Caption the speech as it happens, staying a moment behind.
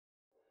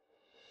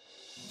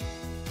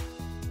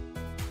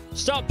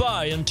Stop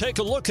by and take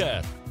a look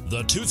at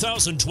the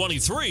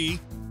 2023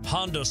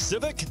 Honda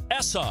Civic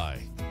Si.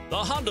 The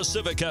Honda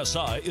Civic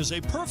Si is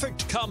a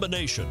perfect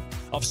combination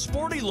of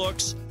sporty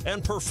looks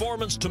and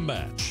performance to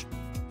match.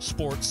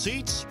 Sport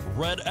seats,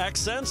 red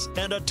accents,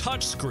 and a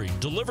touchscreen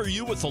deliver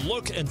you with the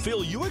look and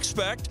feel you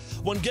expect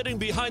when getting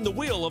behind the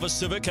wheel of a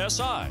Civic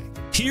Si.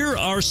 Here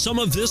are some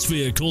of this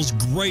vehicle's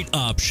great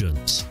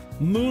options: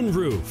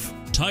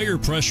 moonroof, tire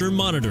pressure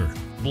monitor,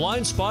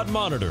 blind spot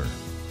monitor,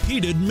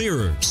 heated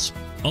mirrors,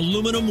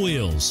 aluminum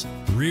wheels,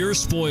 rear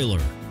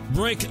spoiler,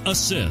 brake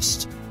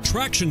assist,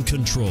 traction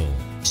control,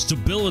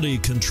 stability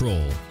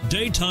control,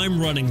 daytime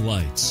running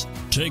lights.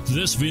 Take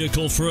this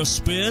vehicle for a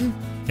spin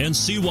and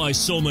see why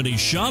so many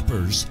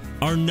shoppers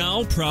are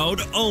now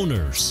proud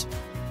owners.